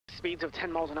speeds of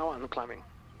 10 miles an hour and climbing.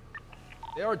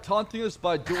 They are taunting us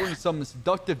by doing some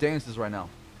seductive dances right now.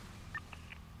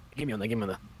 Give me on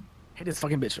that. Hit this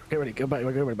fucking bitch. Get ready. Get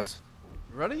ready, boss.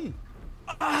 Ready?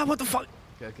 Ah, what the fuck?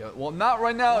 Okay. Well, not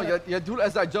right now. Yeah, do it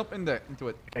as I jump into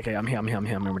it. Okay, I'm here. I'm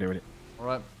ready. All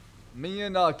right. Me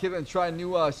and Kevin try a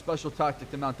new special tactic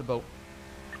to mount the boat.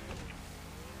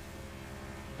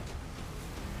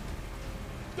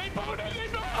 They boated!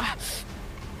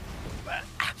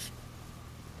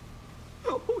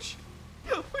 Oh shit!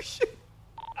 Oh shit!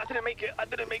 I didn't make it.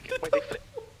 Wait, they flipped.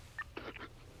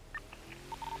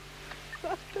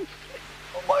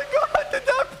 Oh my god! Did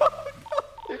that boat?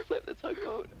 They flipped the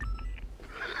tugboat.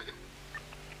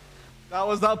 That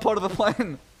was not part of the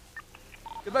plan.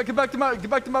 Get back to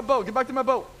my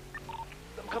boat.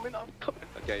 I'm coming.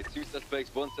 Okay, 2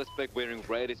 suspects. 1 suspect wearing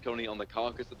red is currently on the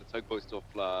carcass of the tugboat still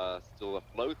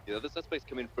afloat. The other suspects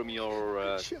coming from your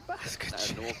Good shit, boss. Good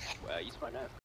shit. north, east right now.